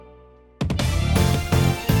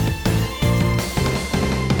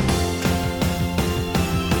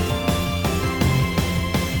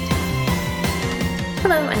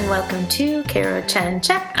and welcome to Karo Chan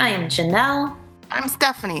Check. I am Janelle. I'm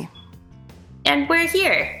Stephanie. And we're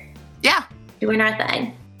here. Yeah. Doing our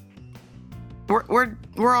thing. We're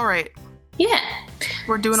all right. Yeah.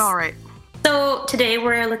 We're doing all right. So today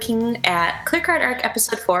we're looking at Clear Card Arc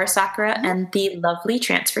Episode 4, Sakura and the Lovely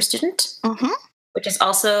Transfer Student, which is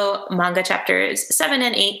also manga chapters 7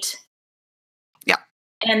 and 8. Yeah.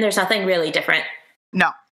 And there's nothing really different.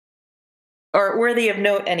 No. Or worthy of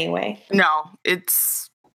note anyway. No,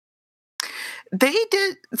 they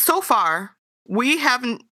did, so far, we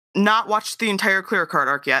haven't not watched the entire Clear Card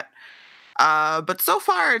Arc yet, but so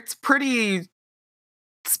far it's pretty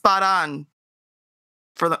spot on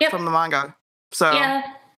from the manga. So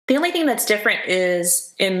yeah, the only thing that's different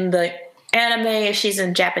is in the anime, she's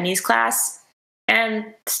in Japanese class and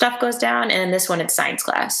stuff goes down, and in this one it's science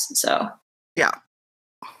class. So yeah.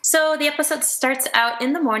 So the episode starts out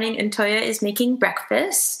in the morning, and Toya is making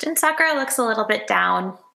breakfast, and Sakura looks a little bit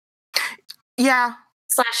down. Yeah.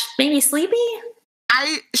 / maybe sleepy?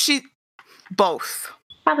 Both.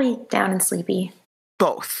 Probably down and sleepy.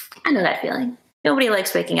 Both. I know that feeling. Nobody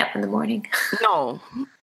likes waking up in the morning. No.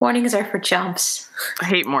 Mornings are for chumps. I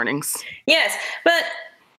hate mornings. Yes, but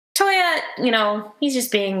Toya, he's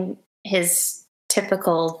just being his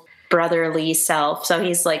typical brotherly self. So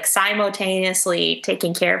he's like simultaneously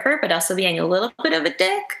taking care of her, but also being a little bit of a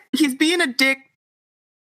dick. He's being a dick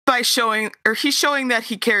by he's showing that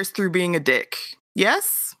he cares through being a dick.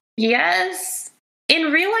 Yes? Yes.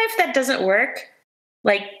 In real life, that doesn't work.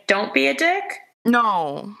 Like, don't be a dick.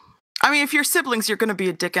 No. I mean, if you're siblings, you're going to be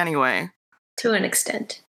a dick anyway. To an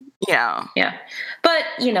extent. Yeah. Yeah. But,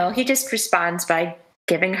 he just responds by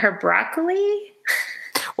giving her broccoli.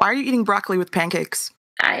 Why are you eating broccoli with pancakes?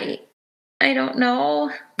 I don't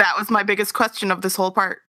know. That was my biggest question of this whole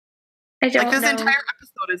part. I don't know. This entire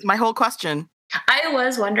episode is my whole question. I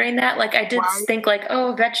was wondering that. Like, I did think,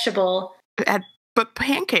 vegetable. But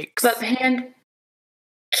pancakes. But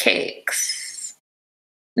pancakes.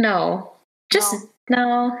 No.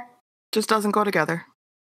 No. Just doesn't go together.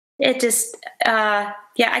 It just, I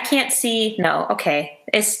can't see. No, okay.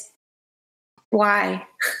 Why?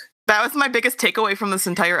 That was my biggest takeaway from this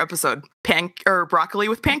entire episode. Broccoli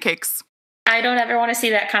with pancakes. I don't ever want to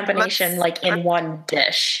see that combination in one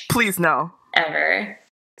dish. Please no. Ever.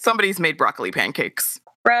 Somebody's made broccoli pancakes.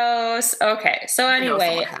 Gross. Okay. So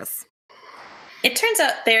anyway, it turns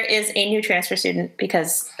out there is a new transfer student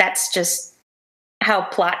because that's just how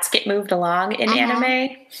plots get moved along in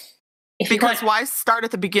anime. Because why start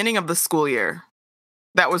at the beginning of the school year?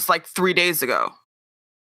 That was 3 days ago.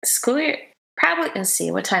 School year? Probably, let's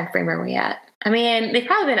see, what time frame are we at? I mean, they've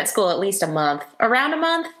probably been at school at least a month. Around a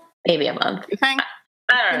month? Maybe a month. You think?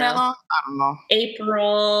 I don't know. I don't know.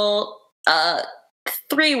 April,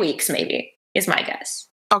 3 weeks maybe, is my guess.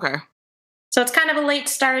 Okay. So it's kind of a late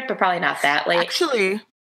start, but probably not that late. Actually,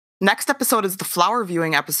 next episode is the flower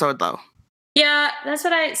viewing episode, though. Yeah, that's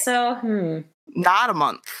what Not a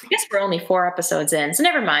month. I guess we're only 4 episodes in, so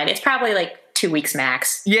never mind. It's probably 2 weeks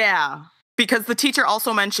max. Yeah, because the teacher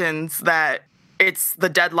also mentions that it's the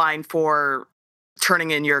deadline for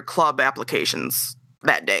turning in your club applications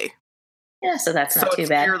that day. Yeah, so that's not too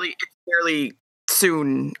bad. It's fairly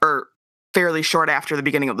soon, or fairly short after the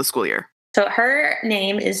beginning of the school year. So her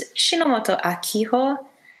name is Shinomoto Akiho,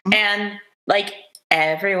 and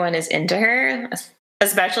everyone is into her,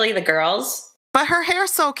 especially the girls. But her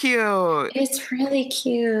hair's so cute. It's really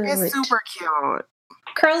cute. It's super cute.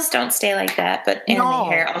 Curls don't stay like that, but anime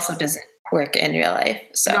hair also doesn't work in real life.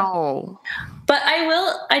 So no. But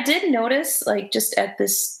I did notice, just at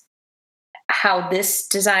this, how this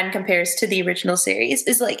design compares to the original series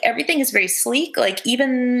is everything is very sleek.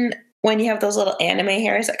 Even when you have those little anime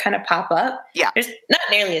hairs that kind of pop up, there's not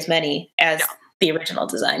nearly as many as the original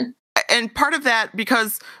design. And part of that,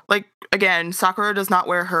 because again, Sakura does not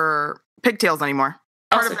wear her pigtails anymore.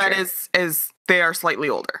 Part Also of that true. is they are slightly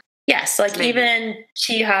older. Yes, even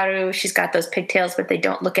Chiharu, she's got those pigtails, but they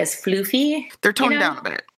don't look as floofy. They're toned down a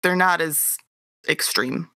bit. They're not as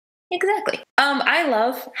extreme. Exactly. I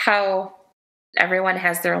love how everyone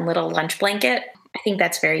has their own little lunch blanket. I think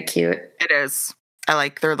that's very cute. It is. I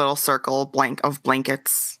like their little circle of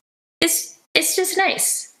blankets. It's just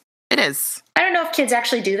nice. It is. I don't know if kids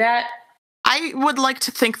actually do that. I would like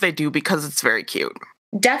to think they do because it's very cute.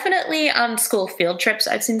 Definitely on school field trips,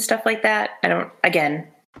 I've seen stuff like that.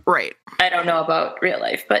 Right. I don't know about real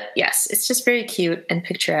life, but yes, it's just very cute and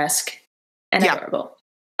picturesque and adorable.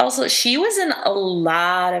 Also, she was in a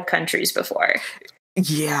lot of countries before.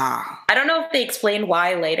 Yeah. I don't know if they explain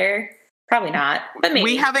why later. Probably not, but maybe.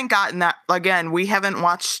 We haven't gotten that. Again, we haven't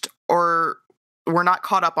watched, or we're not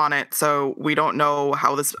caught up on it, so we don't know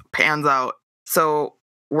how this pans out. So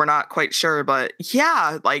we're not quite sure. But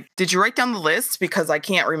yeah, like, did you write down the list? Because I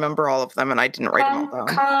can't remember all of them and I didn't write them all Hong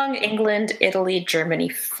down. Kong, England, Italy, Germany,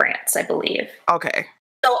 France, I believe. Okay.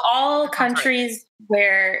 So all countries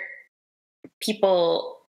where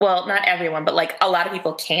people, well, not everyone, but like a lot of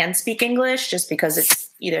people can speak English just because it's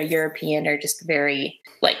either European or just very,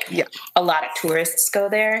 like, a lot of tourists go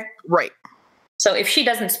there. Right. So if she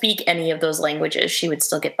doesn't speak any of those languages, she would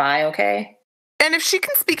still get by okay. And if she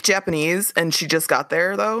can speak Japanese and she just got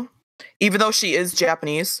there, though, even though she is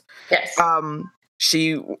Japanese, yes,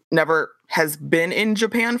 she never has been in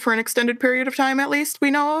Japan for an extended period of time, at least we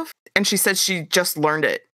know of. And she said she just learned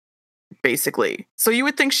it, basically. So you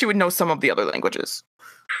would think she would know some of the other languages.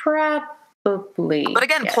 Probably. But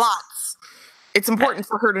again, plots. It's important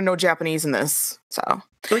for her to know Japanese in this. So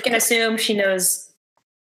we can assume she knows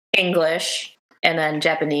English and then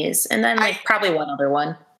Japanese and then probably one other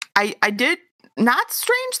one. I did, not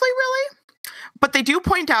strangely, really, but they do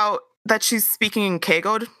point out that she's speaking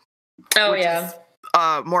Keigo. Oh, yeah. Is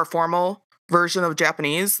a more formal version of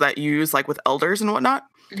Japanese that you use like with elders and whatnot.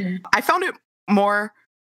 Mm-hmm. I found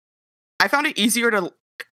it easier to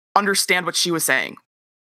understand what she was saying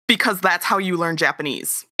because that's how you learn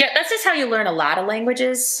Japanese. Yeah, that's just how you learn a lot of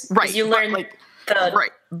languages. Right. You learn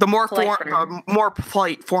the more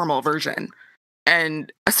polite, formal version.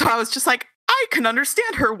 And so I was just like, I can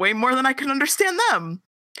understand her way more than I can understand them.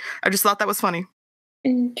 I just thought that was funny.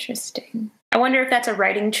 Interesting. I wonder if that's a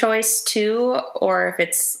writing choice too, or if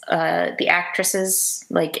it's the actresses,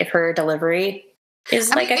 like if her delivery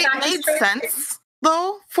is like it made sense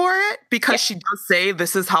though for it because she does say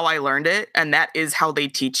this is how I learned it, and that is how they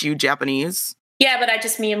teach you Japanese. Yeah, but I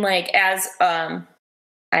just mean like as I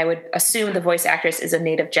would assume the voice actress is a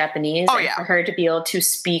native Japanese. Oh, and for her to be able to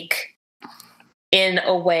speak in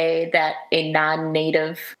a way that a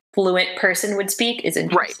non-native fluent person would speak is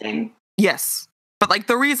interesting. Right. Yes. But like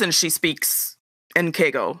the reason she speaks in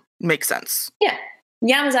Keigo makes sense. Yeah.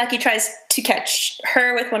 Yamazaki tries to catch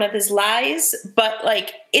her with one of his lies, but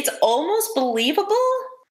like it's almost believable.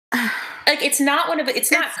 Like it's not one of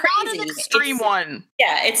it's not crazy. Not an extreme one.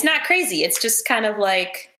 Yeah, it's not crazy. It's just kind of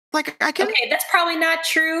like I can. Okay, that's probably not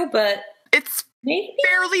true, but it's maybe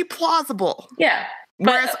fairly plausible. Yeah.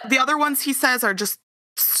 Whereas the other ones he says are just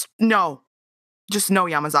no,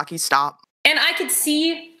 Yamazaki, stop. And I could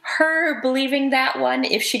see her believing that one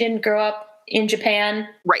if she didn't grow up in Japan.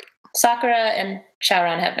 Right. Sakura and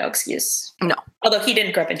Shaoran have no excuse. No. Although he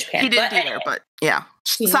didn't grow up in Japan. He didn't either, but yeah.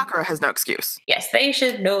 Sakura has no excuse. Yes, they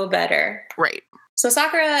should know better. Right. So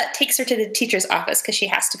Sakura takes her to the teacher's office because she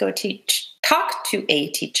has to go talk to a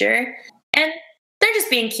teacher. And they're just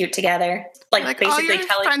being cute together. Like basically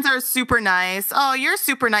your friends are super nice. Oh, you're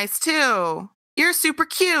super nice too. You're super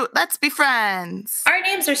cute. Let's be friends. Our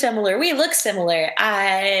names are similar. We look similar.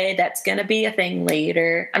 That's going to be a thing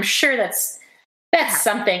later. I'm sure that's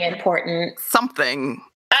something important. Something.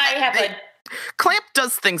 Clamp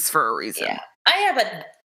does things for a reason. Yeah. I have a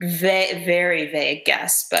very vague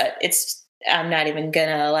guess, but I'm not even going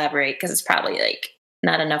to elaborate because it's probably like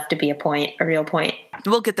not enough to be a real point.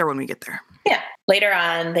 We'll get there when we get there. Yeah. Later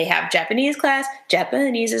on, they have Japanese class.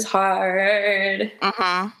 Japanese is hard.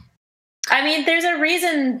 Uh-huh. I mean, there's a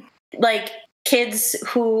reason, like, kids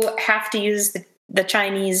who have to use the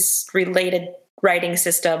Chinese-related writing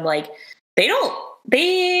system, like, how do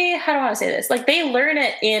I want to say this? Like, they learn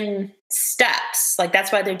it in steps. Like,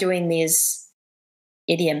 that's why they're doing these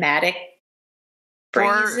idiomatic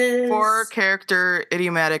phrases. Four character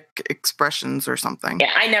idiomatic expressions or something.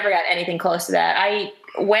 Yeah, I never got anything close to that.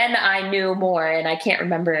 When I knew more, and I can't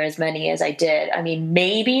remember as many as I did, I mean,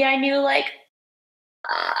 maybe I knew, like,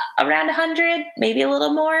 around 100, maybe a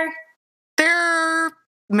little more. They're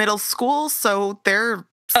middle school, so they're...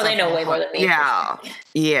 Oh, they know way more than me.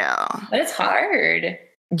 Yeah. But it's hard.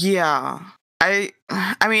 Yeah. I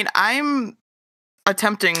mean, I'm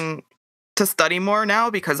attempting to study more now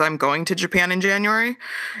because I'm going to Japan in January,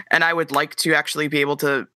 and I would like to actually be able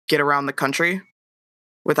to get around the country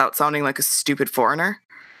without sounding like a stupid foreigner.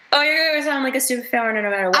 Oh, you're going to sound like a stupid foreigner no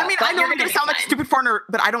matter what. I mean, I know I'm going to sound like a stupid foreigner,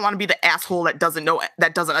 but I don't want to be the asshole that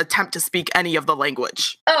doesn't attempt to speak any of the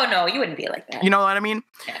language. Oh, no, you wouldn't be like that. You know what I mean?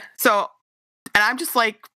 Yeah. So, and I'm just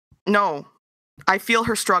like, no, I feel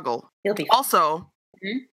her struggle. You'll be fine. Also,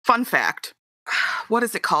 fun fact, what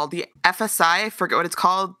is it called? The FSI, I forget what it's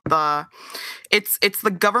called. It's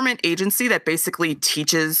the government agency that basically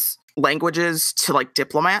teaches languages to like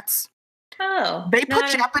diplomats. Oh. They put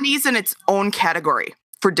Japanese in its own category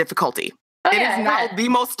for difficulty. It is now the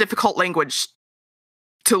most difficult language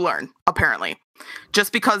to learn, apparently.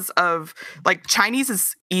 Just because of, like, Chinese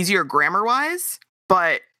is easier grammar-wise,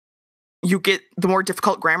 but you get the more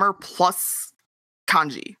difficult grammar plus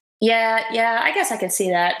kanji. Yeah, I guess I could see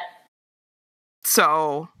that.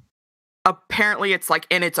 So apparently it's like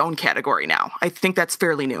in its own category now. I think that's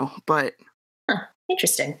fairly new, but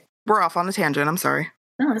Interesting. we're off on a tangent. I'm sorry.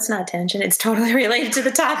 No, it's not a tangent. It's totally related to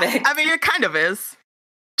the topic. I mean, it kind of is.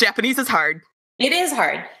 Japanese is hard. It is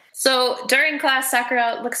hard. So during class,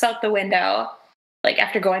 Sakura looks out the window, like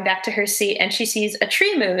after going back to her seat, and she sees a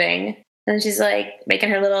tree moving. And she's like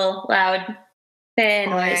making her little loud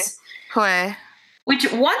noise. Hoi. Which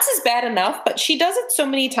once is bad enough, but she does it so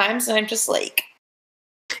many times, and I'm just like...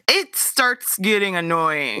 It starts getting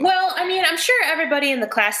annoying. Well, I mean, I'm sure everybody in the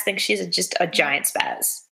class thinks she's just a giant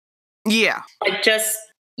spaz. Yeah. Like, just,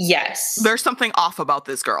 yes. There's something off about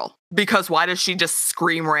this girl. Because why does she just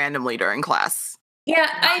scream randomly during class? Yeah,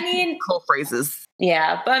 I mean... Cool phrases.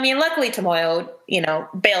 Yeah, but I mean, luckily Tomoyo,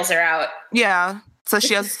 bails her out. Yeah. So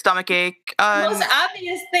she has a stomach ache. The most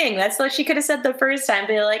obvious thing. That's what she could have said the first time.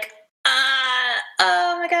 Be like,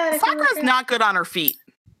 oh my god. Sakura's not good on her feet.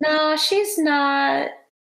 No, she's not.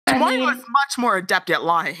 Tomoyo is much more adept at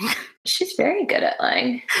lying. She's very good at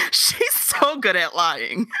lying. She's so good at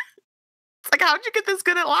lying. It's like, how'd you get this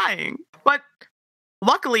good at lying? But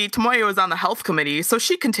luckily, Tomoyo is on the health committee, so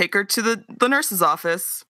she can take her to the nurse's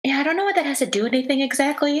office. Yeah, I don't know what that has to do with anything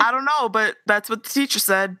exactly. I don't know, but that's what the teacher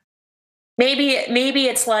said. Maybe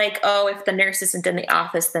it's like, oh, if the nurse isn't in the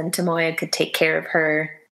office, then Tomoyo could take care of her.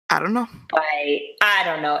 I don't know. I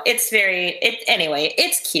don't know. Anyway,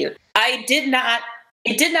 it's cute. It did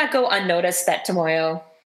not go unnoticed that Tomoyo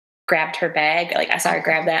grabbed her bag. Like, I saw her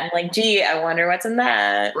grab that. I'm like, gee, I wonder what's in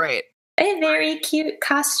that. Right. A very cute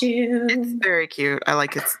costume. It's very cute. I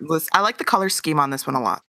like it. I like the color scheme on this one a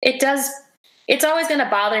lot. It does. It's always going to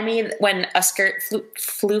bother me when a skirt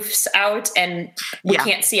floofs out and we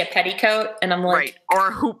can't see a petticoat. And I'm like... Right. Or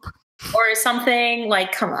a hoop. Or something.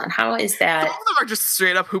 Like, come on. How is that? Some of them are just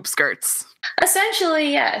straight up hoop skirts.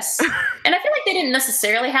 Essentially, yes. And I feel like they didn't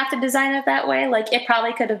necessarily have to design it that way. Like, it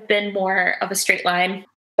probably could have been more of a straight line.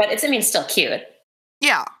 But it's still cute.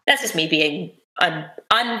 Yeah. That's just me being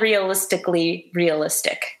unrealistically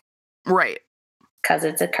realistic. Right. Because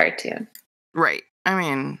it's a cartoon. Right. I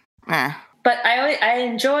mean, But I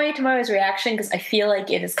enjoy Tomoyo's reaction because I feel like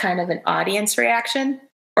it is kind of an audience reaction.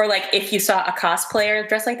 Or like if you saw a cosplayer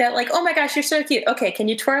dressed like that, like, oh my gosh, you're so cute. Okay, can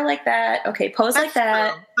you twirl like that? Okay, pose like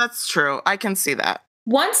that. True. That's true. I can see that.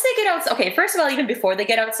 Once they get out, okay, first of all, even before they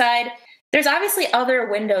get outside, there's obviously other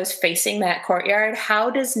windows facing that courtyard. How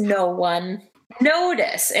does no one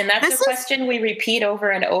notice? And that's a question we repeat over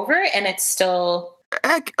and over, and it's still...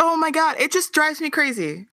 Oh my god, it just drives me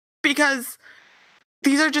crazy. Because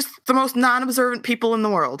these are just the most non-observant people in the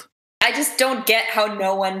world. I just don't get how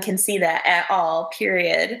no one can see that at all,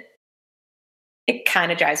 period. It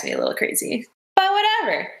kind of drives me a little crazy. But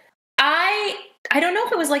whatever. I don't know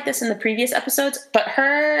if it was like this in the previous episodes, but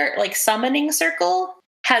her like summoning circle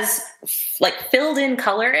has like filled in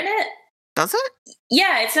color in it. Does it?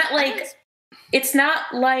 Yeah, it's not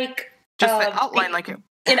like just the outline like it.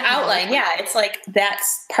 An outline, yeah. It's like that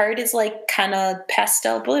part is like kind of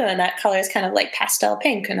pastel blue and that color is kind of like pastel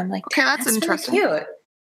pink. And I'm like, okay, that's interesting. Really cute.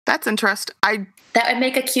 That's interesting. That would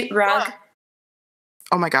make a cute rug.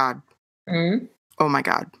 Oh my god. Mm-hmm. Oh my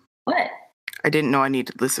god. What? I didn't know I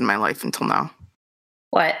needed this in my life until now.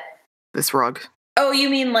 What? This rug. Oh, you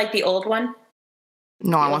mean like the old one?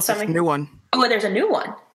 No, I want this new one. Oh, there's a new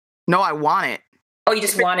one. No, I want it. Oh, you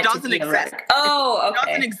just want it to be a rug. Oh, okay. It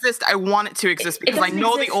doesn't exist. I want it to exist because I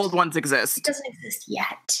know the old ones exist. It doesn't exist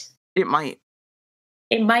yet. It might.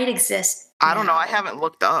 It might exist. I don't know. I haven't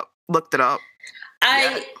looked it up.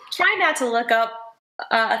 I try not to look up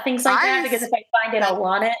things like that because if I find it, I'll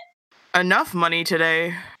want it. Enough money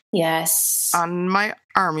today. Yes. On my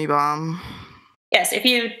army bomb. Yes, if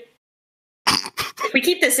we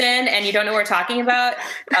keep this in and you don't know what we're talking about,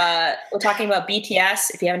 we're talking about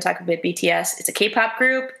BTS. If you haven't talked about BTS, it's a K-pop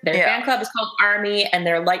group. Their fan club is called ARMY, and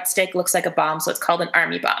their light stick looks like a bomb, so it's called an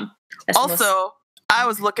army bomb. I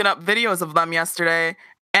was looking up videos of them yesterday,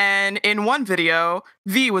 and in one video,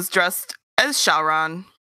 V was dressed as Shaoran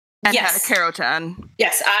and had a Karo-chan.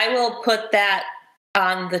 Yes, I will put that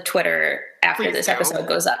on the Twitter after this episode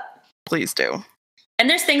goes up. Please do. And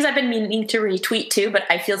there's things I've been meaning to retweet too, but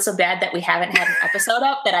I feel so bad that we haven't had an episode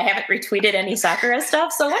up that I haven't retweeted any Sakura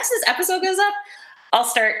stuff. So once this episode goes up, I'll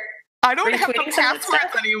start. I don't have the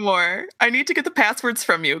passwords anymore. I need to get the passwords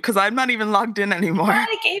from you because I'm not even logged in anymore.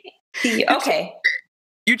 I gave it to you. Okay.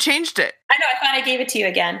 You changed it. I know. I thought I gave it to you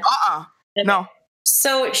again. Okay. No.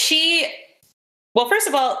 So well, first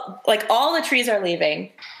of all, like all the trees are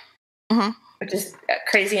leaving, which is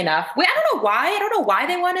crazy enough. I don't know why. I don't know why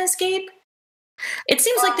they want to escape. It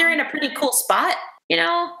seems like they're in a pretty cool spot. you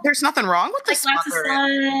know? There's nothing wrong with the Like spot lots of they're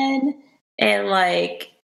in. sun and like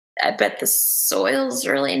I bet the soil's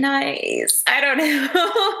really nice. I don't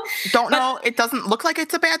know. Don't But know. It doesn't look like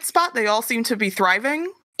it's a bad spot. They all seem to be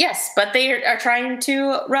thriving. yes, but they are trying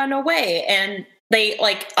to run away and they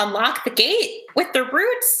like unlock the gate with their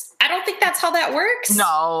roots. I don't think that's how that works.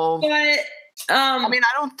 No. But I mean,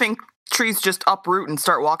 I don't think trees just uproot and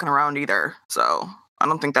start walking around either. So I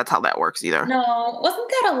don't think that's how that works either. no, wasn't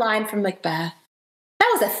that a line from Macbeth? That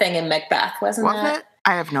was a thing in Macbeth, wasn't Was that? it?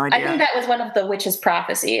 I have no idea. I think that was one of the witch's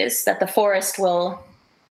prophecies that the forest will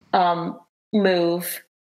move.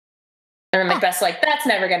 And then Macbeth's like, that's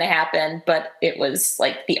never going to happen. But it was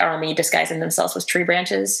like the army disguising themselves with tree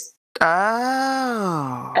branches.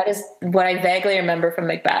 Oh. That is what I vaguely remember from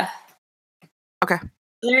Macbeth. Okay.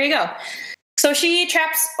 There you go. So she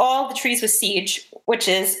traps all the trees with siege, which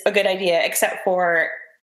is a good idea, except for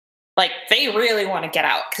like they really want to get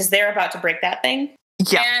out because they're about to break that thing.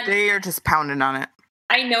 Yeah, And they are just pounding on it.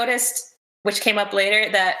 I noticed, which came up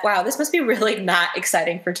later, that wow, this must be really not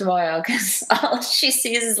exciting for Tomoyo because all she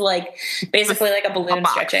sees is like basically like a balloon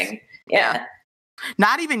box. stretching. Yeah.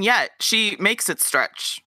 Not even yet. She makes it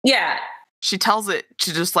stretch. Yeah. She tells it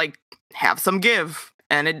to just like have some give,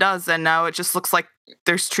 and it does. And now it just looks like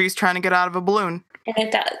there's trees trying to get out of a balloon. And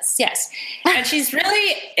it does, yes. And she's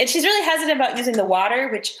really hesitant about using the water,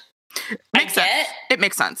 which Makes I get. sense. It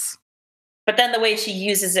makes sense. But then the way she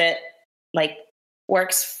uses it, like,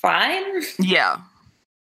 works fine. Yeah.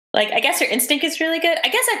 Like, I guess her instinct is really good. I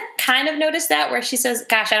guess I kind of noticed that where she says,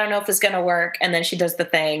 gosh, I don't know if it's going to work. And then she does the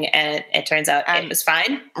thing and it turns out it was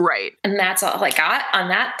fine. Right. And that's all I got on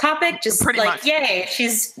that topic. Just Pretty like, much. yay,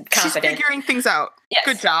 she's confident. She's figuring things out. Yes.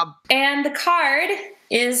 Good job. And the card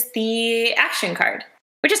is the action card.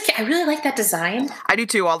 Which is, I really like that design. I do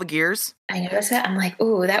too, all the gears. I noticed that. I'm like,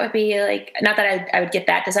 ooh, that would be like, not that I would get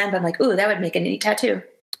that design, but I'm like, ooh, that would make a neat tattoo.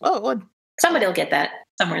 Oh, it would. Somebody will get that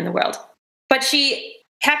somewhere in the world. But she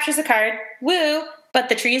captures the card, woo, but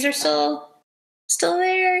the trees are still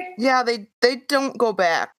there. Yeah, they don't go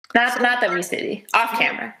back. Not that we see, off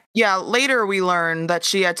camera. Yeah, later we learn that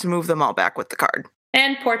she had to move them all back with the card.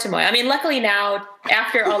 And poor Tomoyo. I mean, luckily now,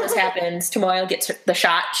 after all this happens, Tomoyo gets the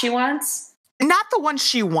shot she wants. Not the one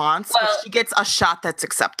she wants, Well, but she gets a shot that's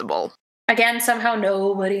acceptable. Again, somehow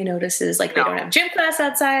nobody notices. Like, they don't have gym class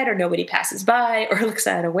outside, or nobody passes by, or looks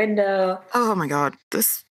out a window. Oh my god,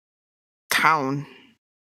 this town,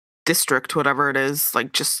 district, whatever it is,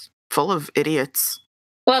 like just full of idiots.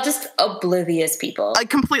 Well, just oblivious people. Like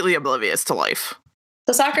completely oblivious to life.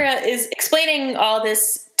 So Sakura is explaining all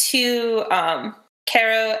this to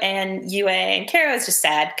Karo and Yue, and Karo is just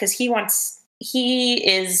sad because he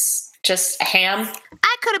is just a ham.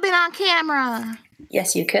 I could have been on camera.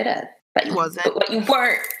 Yes, you could have, but You wasn't. But you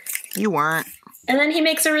weren't. You weren't. And then he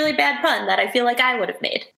makes a really bad pun that I feel like I would have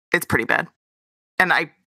made. It's pretty bad. And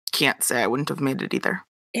I can't say I wouldn't have made it either.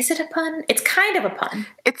 Is it a pun? It's kind of a pun.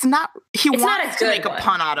 It's not. He It's not wants a to good make one. a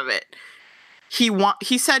pun out of it.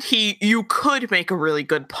 He said you could make a really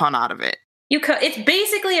good pun out of it. You could. It's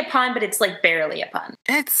basically a pun, but it's like barely a pun,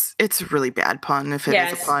 It's a really bad pun if it is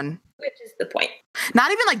Yes. a pun. which is the point.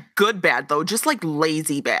 Not even like good bad though, just like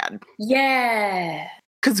lazy bad. Yeah.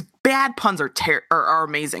 Because bad puns are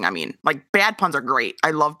amazing. I mean, like bad puns are great.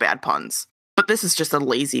 I love bad puns, but this is just a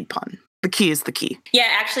lazy pun. The key is the key. Yeah,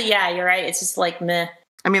 actually, yeah, you're right. It's just like meh.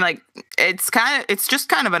 I mean, like it's just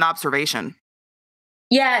kind of an observation.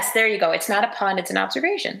 Yes, there you go. It's not a pun, it's an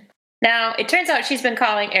observation. Now, it turns out she's been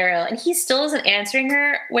calling Ariel, and he still isn't answering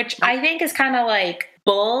her, which I think is kind of like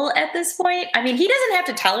bull at this point. I mean, he doesn't have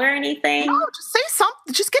to tell her anything. No, just say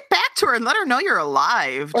something. Just get back to her and let her know you're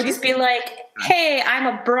alive. Or just be like, hey, I'm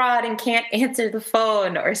abroad and can't answer the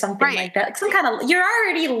phone or something Right. like that. Like some kind of, you're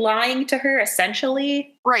already lying to her,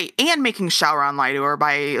 essentially. Right, and making Shaoran lie to her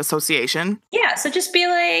by association. Yeah, so just be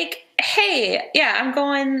like, hey, yeah, I'm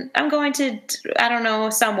going to, I don't know,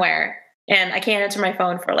 somewhere. And I can't answer my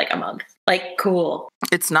phone for like a month. Like, cool.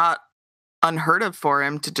 It's not unheard of for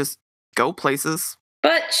him to just go places.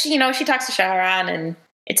 But she talks to Shaoran, and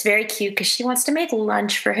it's very cute because she wants to make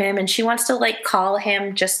lunch for him, and she wants to like call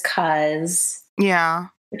him just cause. Yeah.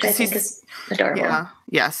 Which I think is adorable. Yeah.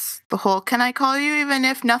 Yes. The whole "can I call you even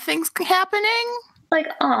if nothing's happening?" Like,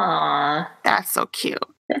 aw, That's so cute.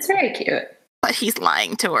 that's very cute. But he's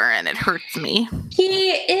lying to her and it hurts me.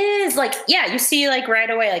 He is like, yeah, you see like right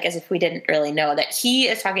away, like as if we didn't really know that he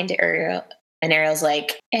is talking to Ariel, and Ariel's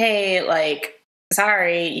like, hey, like,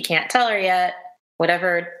 sorry, you can't tell her yet.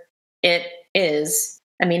 Whatever it is.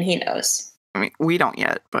 I mean, he knows. I mean, we don't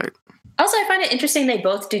yet, but Also, I find it interesting they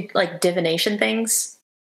both do like divination things.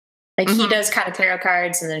 Like he Mhm. does kind of tarot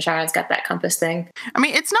cards, and then Sharon's got that compass thing. I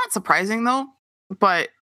mean, it's not surprising though. but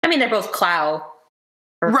I mean, they're both Clow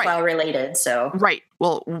or Right. Clow related, so right.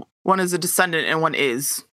 Well, one is a descendant and one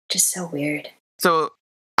is. just so weird. So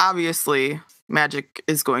obviously, magic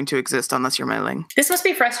is going to exist unless you're meddling. This must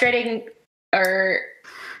be frustrating or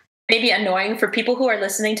maybe annoying for people who are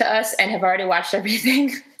listening to us and have already watched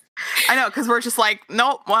everything. I know, because we're just like,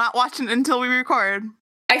 nope, we're not watching it until we record.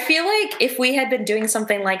 I feel like if we had been doing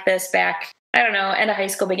something like this back, I don't know, end of high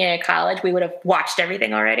school, beginning of college, we would have watched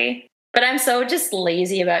everything already. But I'm so just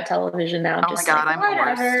lazy about television now. I'm Oh just my God, like, I'm the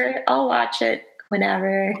worst. whatever, I'll watch it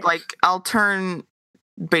whenever. Like, I'll turn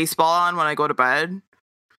baseball on when I go to bed.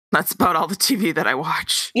 That's about all the TV that I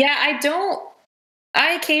watch. Yeah,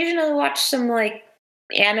 I occasionally watch some like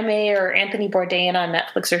anime or Anthony Bourdain on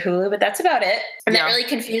Netflix or Hulu, but that's about it. And that really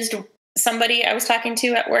confused somebody I was talking to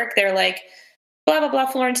at work. They're like, blah, blah, blah,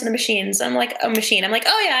 Florence and the Machines. I'm like, a machine. I'm like,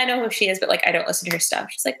 oh yeah, I know who she is, but like, I don't listen to her stuff.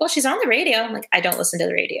 She's like, well, she's on the radio. I'm like, I don't listen to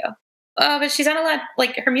the radio. Oh, but she's on a lot,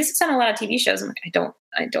 like her music's on a lot of TV shows. I'm like,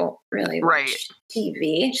 I don't really watch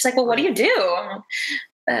TV. She's like, well, what do you do? I'm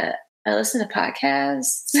like, I listen to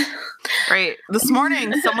podcasts. Right. This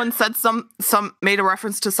morning, someone said made a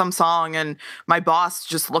reference to some song, and my boss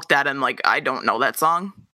just looked at it and like, I don't know that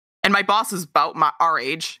song. And my boss is about our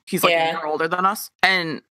age. He's like a year older than us.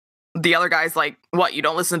 And the other guy's like, what, you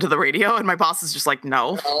don't listen to the radio? And my boss is just like,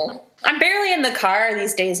 no. I'm barely in the car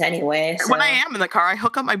these days anyway. So. When I am in the car, I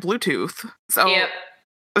hook up my Bluetooth. So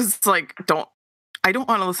it's like, I don't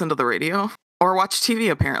want to listen to the radio or watch TV,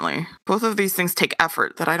 apparently. Both of these things take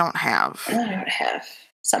effort that I don't have. I don't have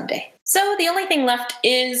someday. So the only thing left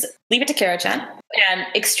is Leave It to Kara-chan.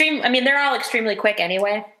 And they're all extremely quick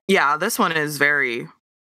anyway. Yeah, this one is very...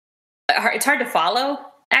 It's hard to follow,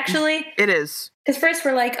 actually. It is. Because first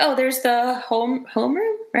we're like, oh, there's the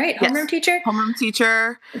homeroom, right? Homeroom teacher? Homeroom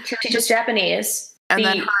teacher. Teaches Japanese. And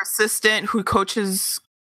then her assistant who coaches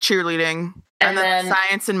cheerleading. And then the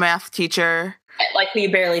science and math teacher. Like who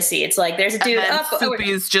you barely see. It's like, there's a dude up.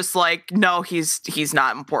 Soupy's just like, no, he's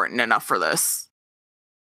not important enough for this.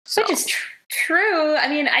 So. Which is true. I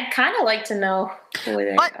mean, I'd kind of like to know who they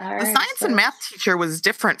are. But the science and math teacher was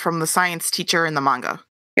different from the science teacher in the manga.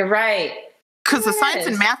 You're right. Because the science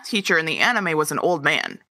and math teacher in the anime was an old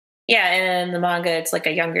man. Yeah, and in the manga, it's like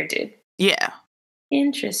a younger dude. Yeah.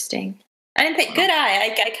 Interesting. I didn't pick. Good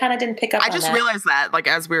eye. I kind of didn't pick up. I just realized that, like,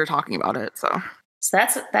 as we were talking about it. So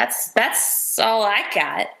that's all I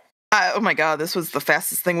got. Oh my God, this was the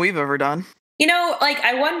fastest thing we've ever done. You know, like,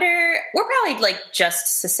 I wonder. We're probably like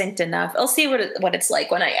just succinct enough. I'll see what it's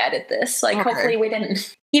like when I edit this. Like, hopefully, we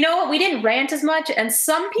didn't. You know, we didn't rant as much, and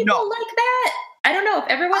some people like that. I don't know if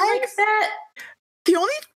everyone likes that.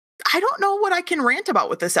 I don't know what I can rant about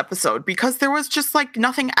with this episode because there was just like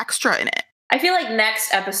nothing extra in it. I feel like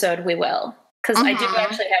next episode we will, because I do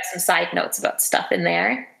actually have some side notes about stuff in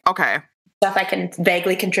there. Okay. Stuff I can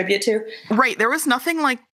vaguely contribute to. Right. There was nothing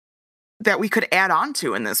like that we could add on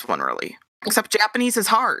to in this one, really. Except Japanese is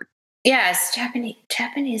hard. Yes,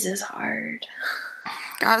 Japanese is hard.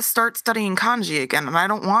 Gotta start studying kanji again, and I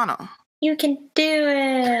don't wanna. You can do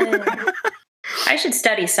it. I should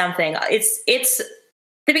study something. It's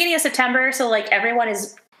the beginning of September, so like everyone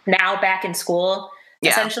is now back in school,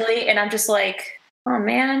 essentially, and I'm just like, oh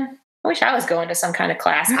man, I wish I was going to some kind of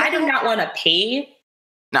class. I do not want to pay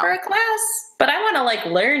for a class, but I want to like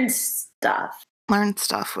learn stuff. Learn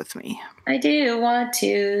stuff with me. I do want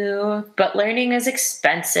to, but learning is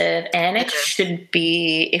expensive, and it should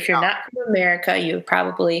be. If you're not from America, you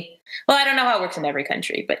probably, well, I don't know how it works in every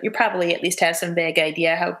country, but you probably at least have some vague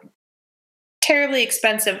idea how terribly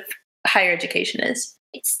expensive higher education is.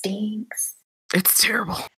 It stinks. It's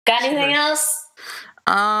terrible. Got anything else?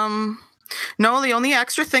 No, the only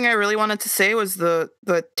extra thing I really wanted to say was the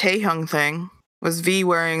Taehyung thing. Was V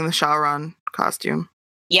wearing the Shaoran costume.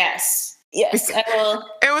 Yes, I will.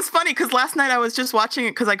 It was funny because last night I was just watching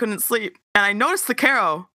it because I couldn't sleep. And I noticed the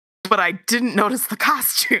Karo, but I didn't notice the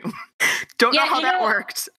costume. Don't know how that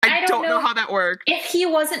worked. I don't know how that worked. If he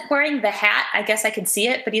wasn't wearing the hat, I guess I could see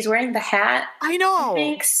it, but he's wearing the hat. I know. I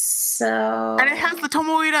think so. And it has the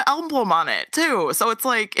Tomoida emblem on it, too. So it's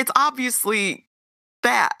like, it's obviously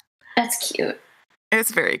that. That's cute.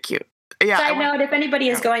 It's very cute. Yeah. Side note, if anybody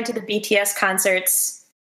is going to the BTS concerts,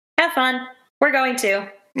 have fun. We're going to.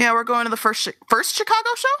 Yeah, we're going to the first Chicago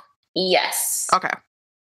show? Yes. Okay.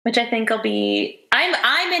 Which I think will be.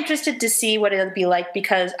 I'm interested to see what it'll be like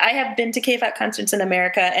because I have been to K-pop concerts in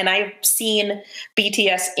America and I've seen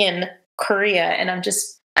BTS in Korea, and I'm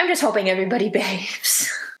just hoping everybody behaves.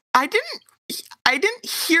 I didn't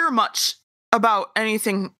hear much about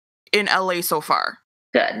anything in LA so far.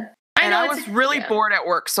 Good. I was really bored at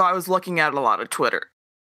work, so I was looking at a lot of Twitter.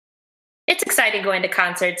 it's exciting going to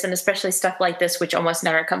concerts and especially stuff like this, which almost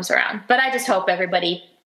never comes around. But I just hope everybody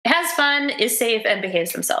has fun, is safe, and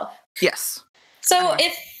behaves themselves. Yes. So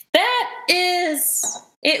if that is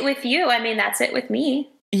it with you, I mean, that's it with me.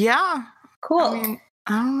 Yeah. Cool. I mean,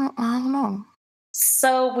 I don't know.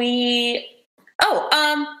 So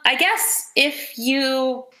I guess if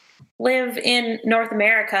you live in North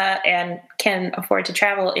America and can afford to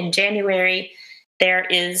travel in January, there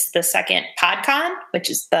is the second PodCon, which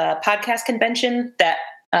is the podcast convention that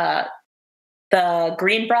the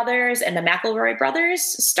Green Brothers and the McElroy Brothers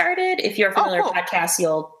started. If you're familiar with podcasts,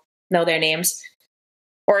 you'll know their names,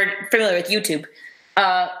 or familiar with YouTube.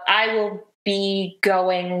 I will be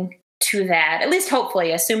going to that, at least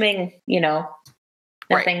hopefully, assuming,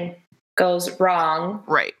 nothing goes wrong.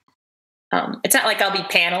 Right. It's not like I'll be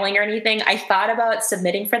paneling or anything. I thought about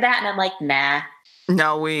submitting for that, and I'm like, nah.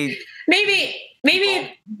 No, Maybe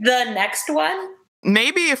the next one.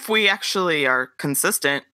 Maybe if we actually are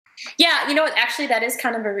consistent. Yeah, you know what? Actually, that is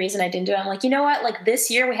kind of a reason I didn't do it. I'm like, you know what? Like this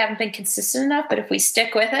year we haven't been consistent enough, but if we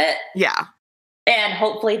stick with it. Yeah. And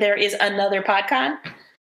hopefully there is another PodCon,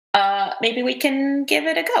 maybe we can give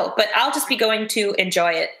it a go. But I'll just be going to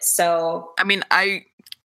enjoy it. So. I mean, I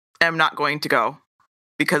am not going to go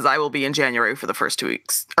because I will be in January for the first 2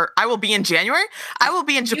 weeks. Or I will be in January? I will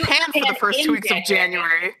be in Japan for the first 2 weeks of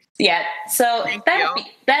January. Yeah, so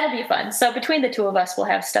that'll be fun. So between the two of us, we'll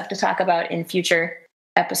have stuff to talk about in future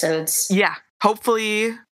episodes. Yeah,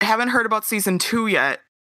 hopefully. I haven't heard about season 2 yet,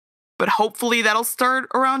 but hopefully that'll start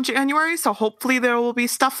around January. So hopefully there will be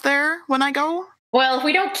stuff there when I go. Well, if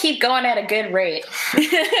we don't keep going at a good rate,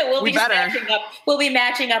 we'll be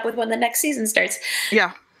matching up with when the next season starts.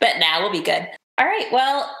 Yeah. But now we'll be good. All right.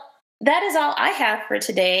 Well, that is all I have for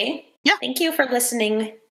today. Yeah. Thank you for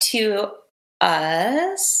listening to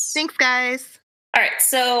us. Thanks, guys. All right.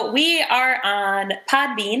 So we are on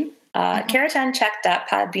Podbean,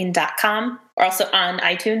 karachancheck.podbean.com. We're also on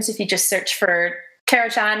iTunes. If you just search for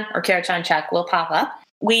Karachan or Karachan Check, will pop up.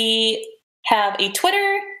 We have a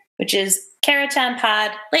Twitter, which is Karachan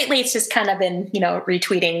Pod. Lately, it's just kind of been,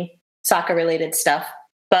 retweeting soccer-related stuff.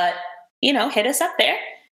 But, hit us up there.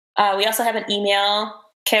 We also have an email,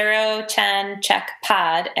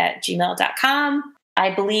 karochancheckpod@gmail.com.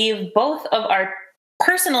 I believe both of our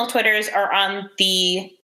personal Twitters are on the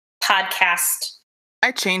podcast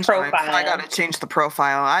I changed profile. mine. I got to change the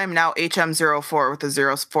profile. I am now HM04 with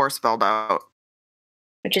the 04 spelled out.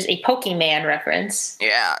 Which is a Pokemon reference.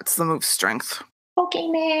 Yeah, it's the move strength.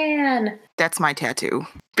 Pokemon. That's my tattoo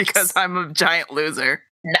because I'm a giant loser.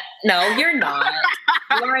 No, you're not.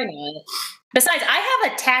 You are not. Besides, I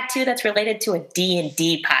have a tattoo that's related to a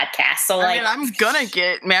D&D podcast. So, I'm gonna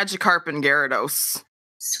get Magikarp and Gyarados.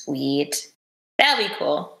 Sweet. That'll be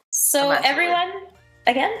cool. So, Eventually. Everyone,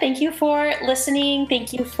 again, thank you for listening.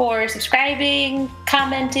 Thank you for subscribing,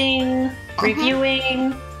 commenting,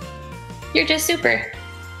 reviewing. You're just super.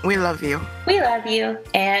 We love you. We love you.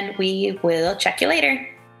 And we will check you later.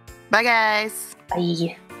 Bye, guys.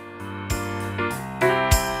 Bye.